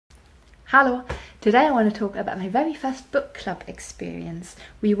Hello! Today I want to talk about my very first book club experience.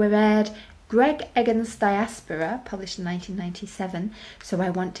 We read Greg Egan's Diaspora, published in 1997, so I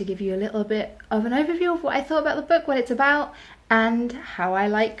want to give you a little bit of an overview of what I thought about the book, what it's about, and how I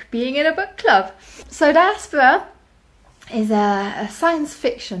like being in a book club. So Diaspora is a science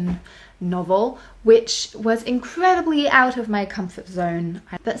fiction novel which was incredibly out of my comfort zone,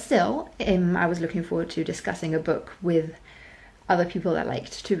 but still I was looking forward to discussing a book with other people that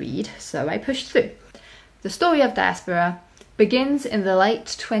liked to read, so I pushed through. The story of Diaspora begins in the late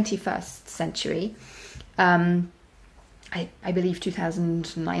 21st century, I believe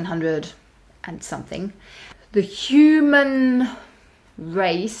 2900 and something. The human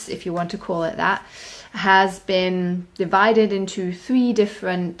race, if you want to call it that, has been divided into three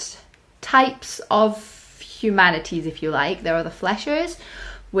different types of humanities, if you like. There are the fleshers,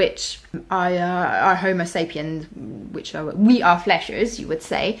 which are Homo sapiens, we are fleshers, you would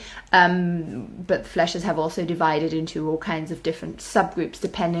say, but fleshers have also divided into all kinds of different subgroups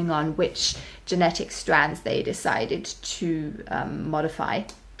depending on which genetic strands they decided to modify.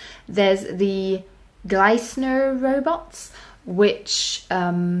 There's the Gleisner robots, which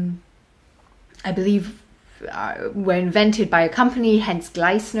I believe were invented by a company, hence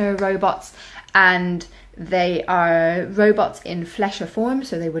Gleisner robots, and they are robots in flesher form,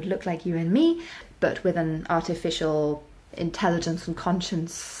 so they would look like you and me, but with an artificial intelligence and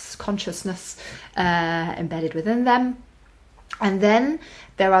consciousness embedded within them. And then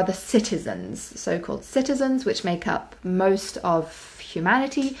there are the citizens, so-called citizens, which make up most of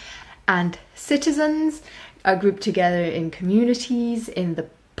humanity, and citizens are grouped together in communities in the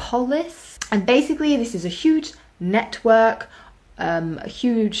polis. And basically this is a huge network, a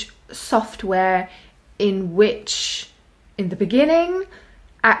huge software in which, in the beginning,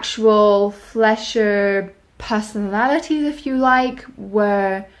 actual flesher personalities, if you like,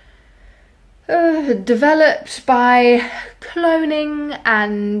 were developed by cloning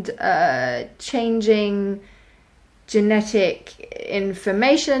and changing genetic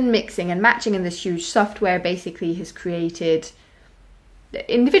information, mixing and matching, and this huge software basically has created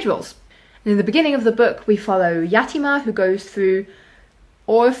individuals. And in the beginning of the book, we follow Yatima, who goes through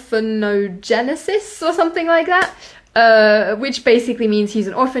orphanogenesis or something like that, which basically means he's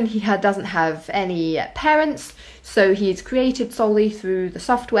an orphan. He doesn't have any parents, so he's created solely through the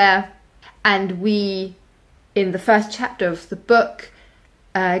software. And we, in the first chapter of the book,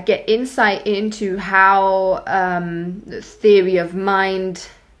 get insight into how the theory of mind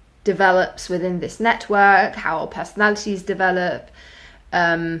develops within this network, how personalities develop,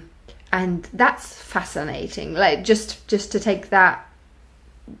 and that's fascinating. Like, just to take that,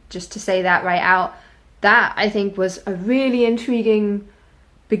 just to say that right out, that I think was a really intriguing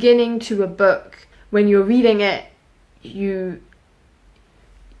beginning to a book. When you're reading it, you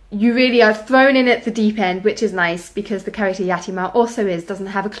really are thrown in at the deep end, which is nice, because the character Yatima also doesn't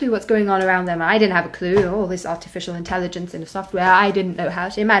have a clue what's going on around them. I didn't have a clue. All this artificial intelligence in the software, I didn't know how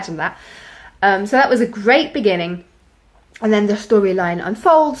to imagine that. So that was a great beginning. And then the storyline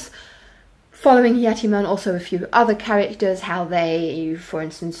unfolds, following Yatima and also a few other characters, how they, for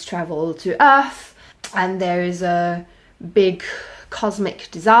instance, travel to Earth, and there is a big cosmic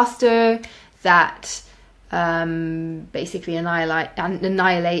disaster that basically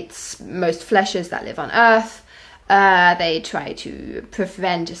annihilates most fleshers that live on Earth. They try to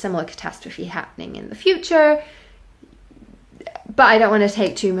prevent a similar catastrophe happening in the future, but I don't want to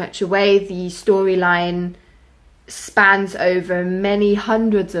take too much away. The storyline spans over many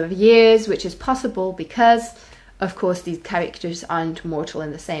hundreds of years, which is possible because, of course, these characters aren't mortal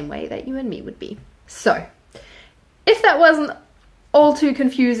in the same way that you and me would be. So, if that wasn't all too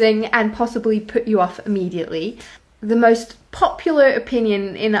confusing and possibly put you off immediately, the most popular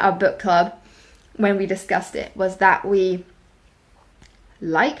opinion in our book club when we discussed it was that we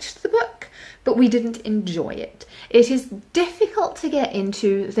liked the book, but we didn't enjoy it. It is difficult to get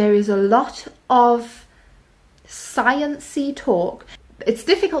into. There is a lot of sciencey talk. It's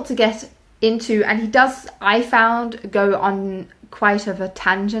difficult to get into, and he does, I found, go on quite of a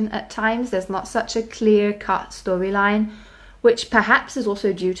tangent at times. There's not such a clear-cut storyline, which perhaps is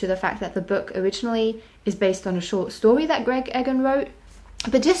also due to the fact that the book originally is based on a short story that Greg Egan wrote.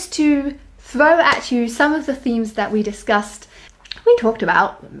 But just to throw at you some of the themes that we discussed, we talked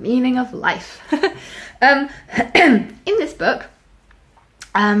about the meaning of life. In this book,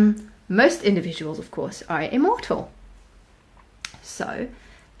 most individuals, of course, are immortal. So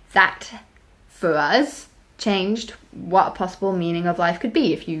that, for us, changed what a possible meaning of life could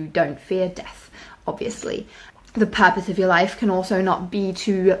be if you don't fear death, obviously. The purpose of your life can also not be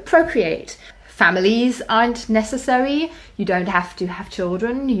to procreate. Families aren't necessary. You don't have to have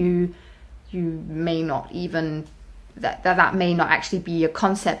children. You you may not even, that may not actually be a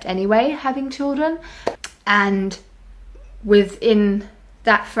concept anyway, having children. And within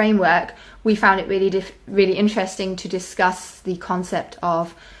that framework, we found it really interesting to discuss the concept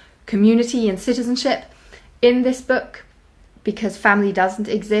of community and citizenship in this book, because family doesn't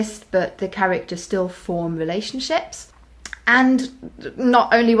exist, but the characters still form relationships. And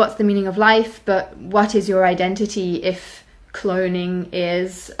not only what's the meaning of life, but what is your identity if cloning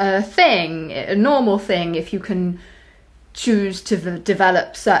is a thing, a normal thing, if you can choose to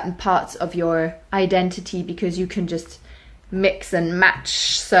develop certain parts of your identity because you can just mix and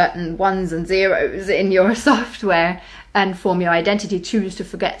match certain ones and zeros in your software and form your identity, choose to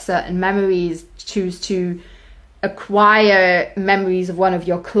forget certain memories, choose to acquire memories of one of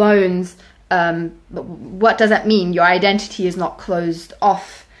your clones. But what does that mean? Your identity is not closed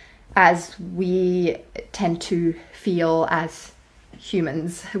off as we tend to feel as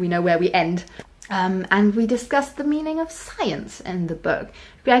humans. We know where we end. And we discussed the meaning of science in the book.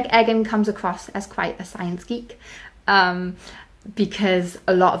 Greg Egan comes across as quite a science geek, because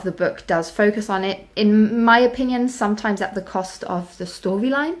a lot of the book does focus on it, in my opinion, sometimes at the cost of the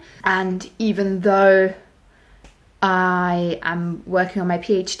storyline. And even though I am working on my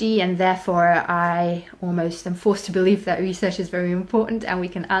PhD and therefore I almost am forced to believe that research is very important and we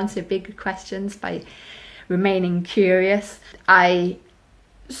can answer big questions by remaining curious, I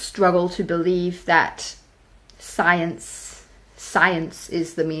struggle to believe that science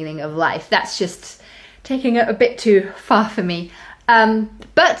is the meaning of life. That's just taking it a bit too far for me.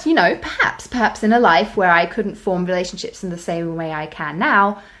 But, you know, perhaps in a life where I couldn't form relationships in the same way I can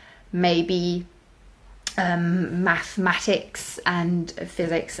now, maybe mathematics and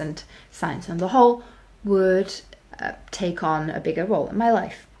physics and science on the whole would take on a bigger role in my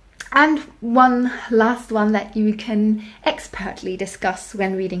life. And one last one that you can expertly discuss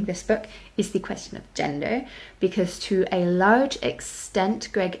when reading this book is the question of gender, because to a large extent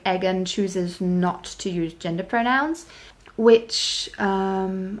Greg Egan chooses not to use gender pronouns, which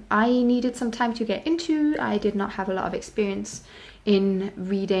I needed some time to get into. I did not have a lot of experience in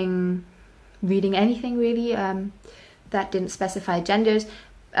reading anything really that didn't specify genders,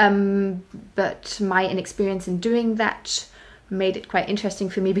 but my inexperience in doing that made it quite interesting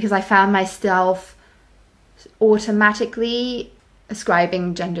for me, because I found myself automatically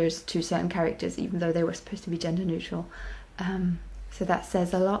ascribing genders to certain characters even though they were supposed to be gender neutral. So that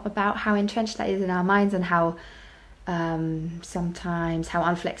says a lot about how entrenched that is in our minds, and how sometimes how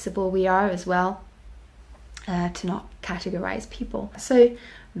unflexible we are as well, to not categorize people. So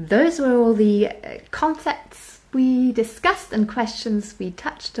those were all the concepts we discussed and questions we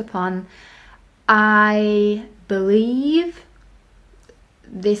touched upon. I believe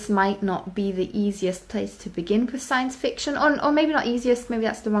this might not be the easiest place to begin with science fiction, or maybe not easiest, maybe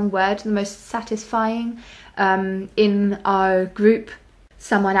that's the wrong word, the most satisfying. In our group,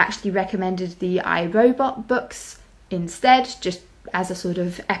 someone actually recommended the iRobot books instead, just as a sort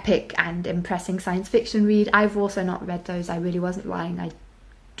of epic and impressing science fiction read. I've also not read those. I really wasn't lying. I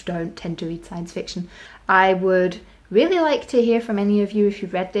don't tend to read science fiction. I would really like to hear from any of you if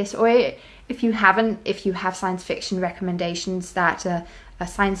you've read this, or if you haven't, if you have science fiction recommendations that a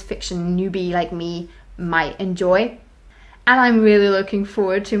science fiction newbie like me might enjoy. And I'm really looking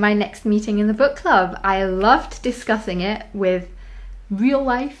forward to my next meeting in the book club. I loved discussing it with real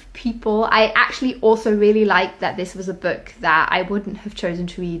life people. I actually also really liked that this was a book that I wouldn't have chosen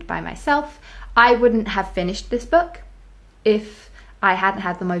to read by myself. I wouldn't have finished this book if I hadn't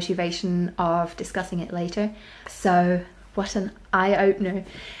had the motivation of discussing it later. So what an eye-opener.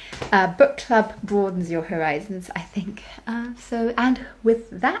 Book club broadens your horizons, I think. And with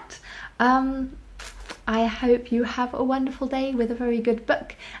that, I hope you have a wonderful day with a very good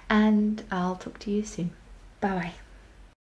book, and I'll talk to you soon. Bye bye.